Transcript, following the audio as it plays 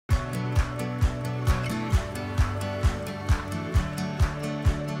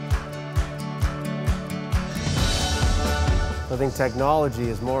think technology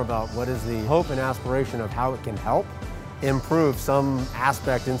is more about what is the hope and aspiration of how it can help improve some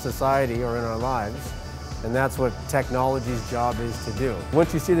aspect in society or in our lives. And that's what technology's job is to do.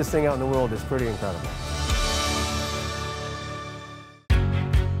 Once you see this thing out in the world, it's pretty incredible.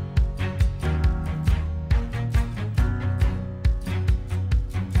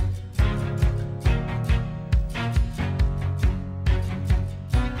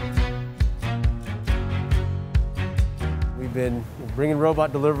 We've been bringing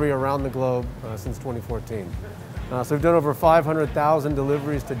robot delivery around the globe since 2014. So we've done over 500,000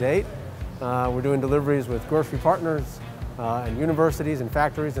 deliveries to date. We're doing deliveries with grocery partners and universities and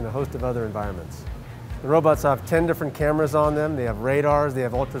factories and a host of other environments. The robots have 10 different cameras on them. They have radars, they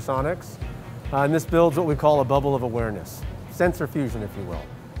have ultrasonics. And this builds what we call a bubble of awareness, sensor fusion, if you will,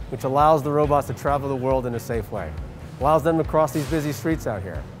 which allows the robots to travel the world in a safe way. Allows them to cross these busy streets out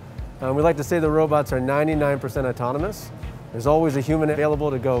here. We like to say the robots are 99% autonomous. There's always a human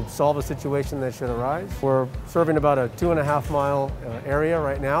available to go solve a situation that should arise. We're serving about a 2.5-mile area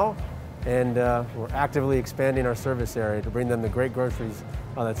right now, and we're actively expanding our service area to bring them the great groceries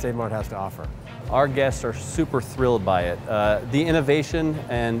that Save Mart has to offer. Our guests are super thrilled by it. The innovation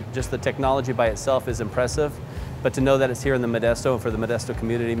and just the technology by itself is impressive, but to know that it's here in the Modesto and for the Modesto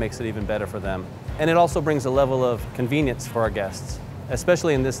community makes it even better for them. And it also brings a level of convenience for our guests,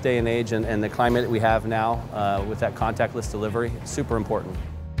 especially in this day and age and the climate that we have now with that contactless delivery. It's super important.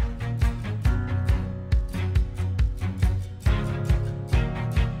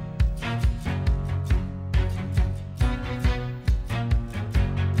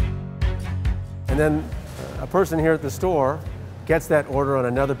 And then a person here at the store gets that order on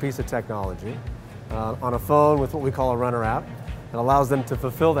another piece of technology, on a phone with what we call a runner app, and allows them to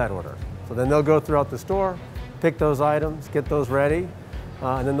fulfill that order. So then they'll go throughout the store, pick those items, get those ready,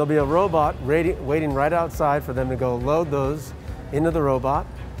 and then there'll be a robot waiting right outside for them to go load those into the robot.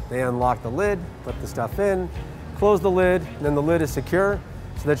 They unlock the lid, put the stuff in, close the lid, and then the lid is secure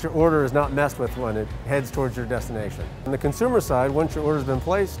so that your order is not messed with when it heads towards your destination. On the consumer side, once your order's been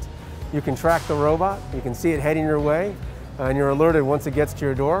placed, you can track the robot, you can see it heading your way, and you're alerted once it gets to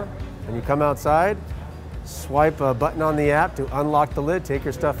your door, and you come outside, swipe a button on the app to unlock the lid, take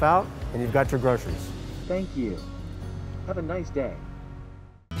your stuff out, and you've got your groceries. Thank you. Have a nice day.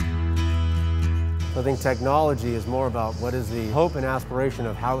 I think technology is more about what is the hope and aspiration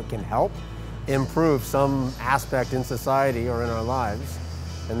of how it can help improve some aspect in society or in our lives.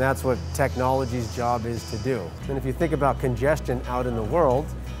 And that's what technology's job is to do. And if you think about congestion out in the world,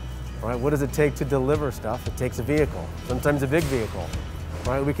 right, what does it take to deliver stuff? It takes a vehicle, sometimes a big vehicle.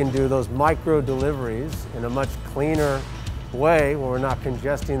 Right? We can do those micro deliveries in a much cleaner way where we're not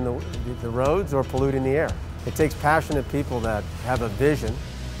congesting the roads or polluting the air. It takes passionate people that have a vision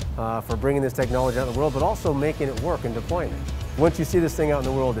for bringing this technology out in the world, but also making it work and deploying it. Once you see this thing out in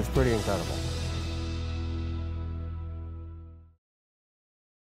the world, it's pretty incredible.